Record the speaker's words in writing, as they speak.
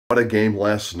What a game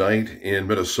last night in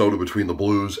Minnesota between the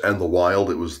Blues and the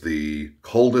Wild. It was the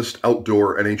coldest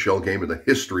outdoor NHL game in the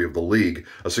history of the league,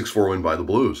 a 6-4 win by the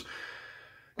Blues.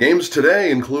 Games today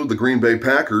include the Green Bay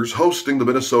Packers hosting the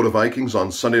Minnesota Vikings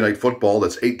on Sunday Night Football.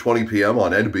 That's 8:20 p.m.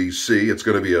 on NBC. It's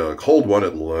going to be a cold one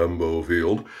at Lambeau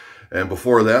Field. And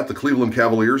before that, the Cleveland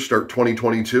Cavaliers start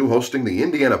 2022 hosting the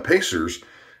Indiana Pacers.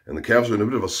 And the Cavs are in a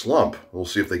bit of a slump. We'll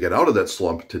see if they get out of that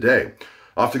slump today.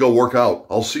 Off to go work out.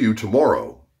 I'll see you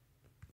tomorrow.